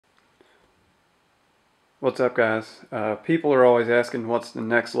What's up, guys? People are always asking what's the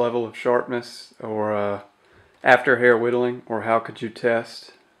next level of sharpness or after hair whittling, or how could you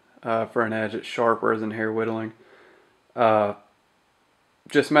test for an edge that's sharper than hair whittling. Uh,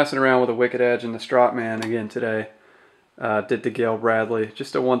 just messing around with a wicked edge in the Sharpening again today. Did the Gale Bradley,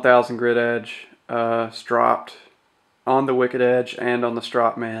 just a 1000 grit edge, stropped on the wicked edge and on the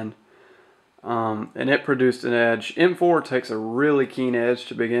Sharpening. And it produced an edge. M4 takes a really keen edge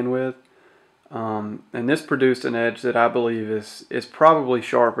to begin with. And this produced an edge that I believe is probably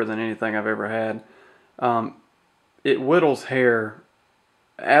sharper than anything I've ever had. It whittles hair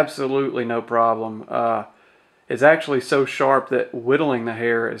absolutely no problem. It's actually so sharp that whittling the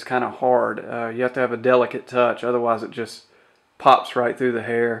hair is kind of hard. You have to have a delicate touch, otherwise it just pops right through the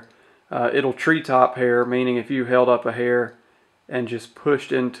hair. It'll treetop hair, meaning if you held up a hair and just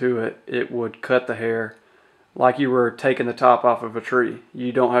pushed into it, it would cut the hair like you were taking the top off of a tree.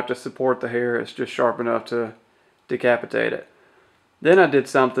 You don't have to support the hair, it's just sharp enough to decapitate it. Then I did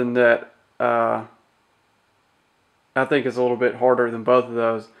something that I think is a little bit harder than both of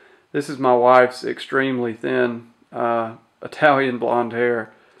those. This is my wife's extremely thin Italian blonde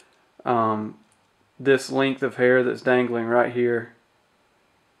hair. This length of hair that's dangling right here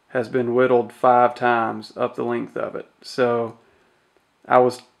has been whittled 5 times up the length of it. So I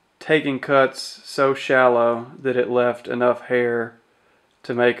was taking cuts so shallow that it left enough hair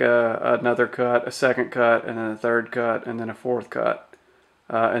to make another cut, a second cut, and then a third cut, and then a fourth cut.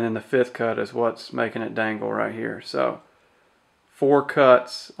 And then the 5th cut is what's making it dangle right here. So 4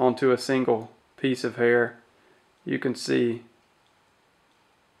 cuts onto a single piece of hair. You can see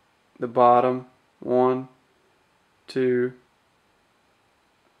the bottom. 1, 2,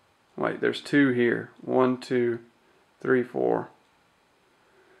 wait, there's 2 here. 1, 2, 3, 4.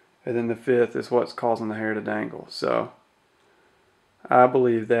 And then the 5th is what's causing the hair to dangle. So I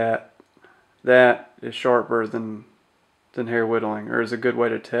believe that is sharper than hair whittling, or is a good way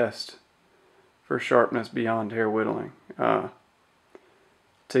to test for sharpness beyond hair whittling. To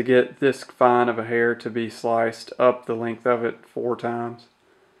get this fine of a hair to be sliced up the length of it 4 times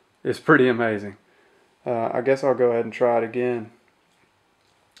is pretty amazing. I guess I'll go ahead and try it again.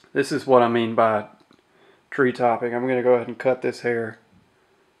 This is what I mean by tree topping. I'm going to go ahead and cut this hair.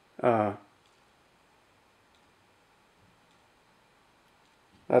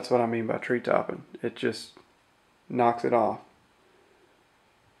 That's what I mean by tree topping. It just knocks it off.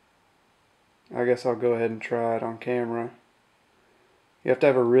 I guess I'll go ahead and try it on camera. You have to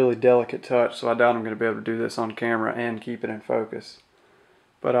have a really delicate touch, so I doubt I'm going to be able to do this on camera and keep it in focus.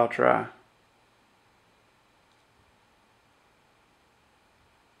 But I'll try.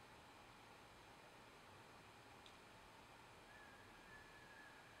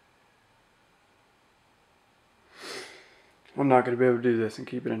 I'm not going to be able to do this and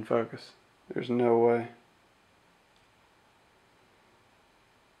keep it in focus. There's no way.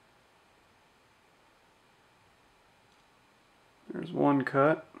 There's 1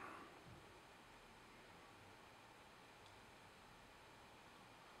 cut.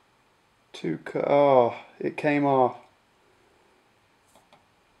 2 cut. Oh, it came off.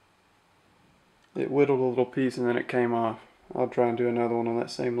 It whittled a little piece and then it came off. I'll try and do another one on that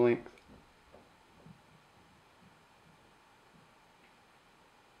same length.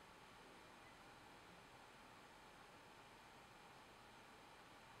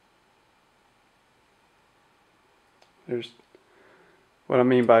 There's what I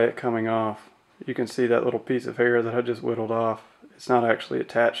mean by it coming off. You can see that little piece of hair that I just whittled off. It's not actually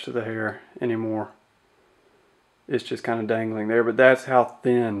attached to the hair anymore. It's just kind of dangling there, but that's how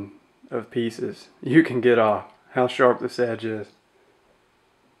thin of pieces you can get off, how sharp this edge is.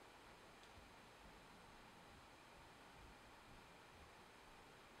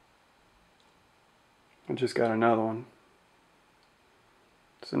 I just got another one.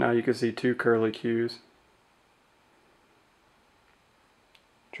 So now you can see 2 curly cues.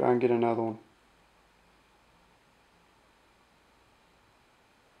 Try and get another one.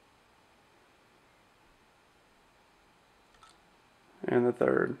 And the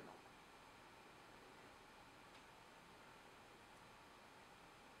 3rd.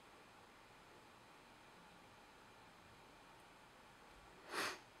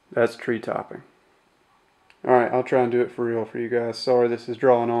 That's tree topping. Alright, I'll try and do it for real for you guys. Sorry this is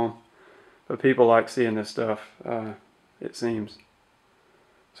drawing on, but people like seeing this stuff, it seems.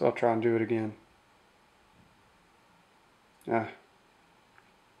 So I'll try and do it again.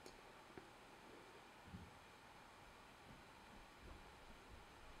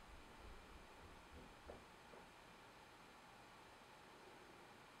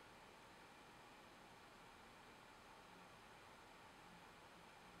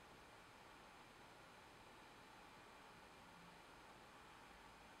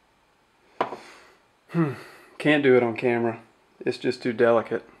 Can't do it on camera. It's just too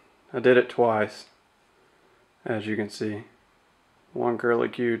delicate. I did it twice, as you can see. One curly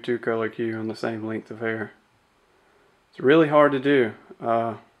Q, two curly Q on the same length of hair. It's really hard to do.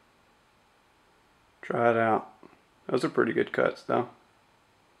 Try it out. Those are pretty good cuts though.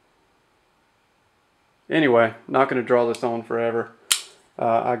 Anyway, not going to draw this on forever.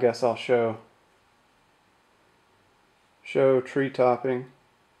 I guess I'll show tree topping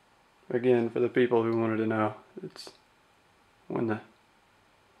again for the people who wanted to know. It's when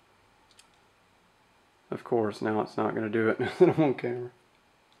of course now it's not going to do it now that I'm on camera.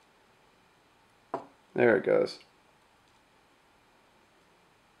 There it goes.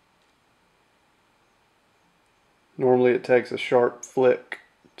 Normally it takes a sharp flick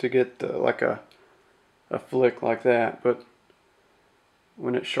to get like a flick like that, but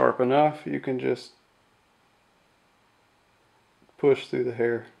when it's sharp enough, you can just push through the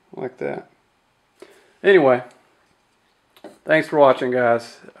hair like that. Anyway, thanks for watching,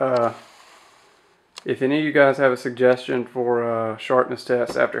 guys. If any of you guys have a suggestion for a sharpness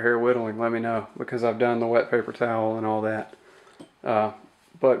test after hair whittling, let me know, because I've done the wet paper towel and all that.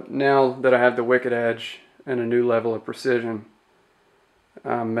 But now that I have the wicked edge and a new level of precision,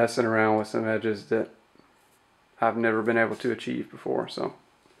 I'm messing around with some edges that I've never been able to achieve before. So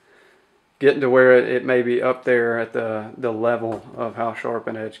getting to where it may be up there at the level of how sharp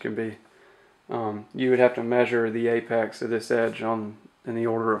an edge can be. You would have to measure the apex of this edge in the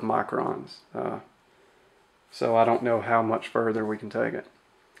order of microns. So I don't know how much further we can take it.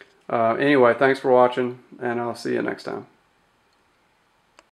 Anyway, thanks for watching, and I'll see you next time.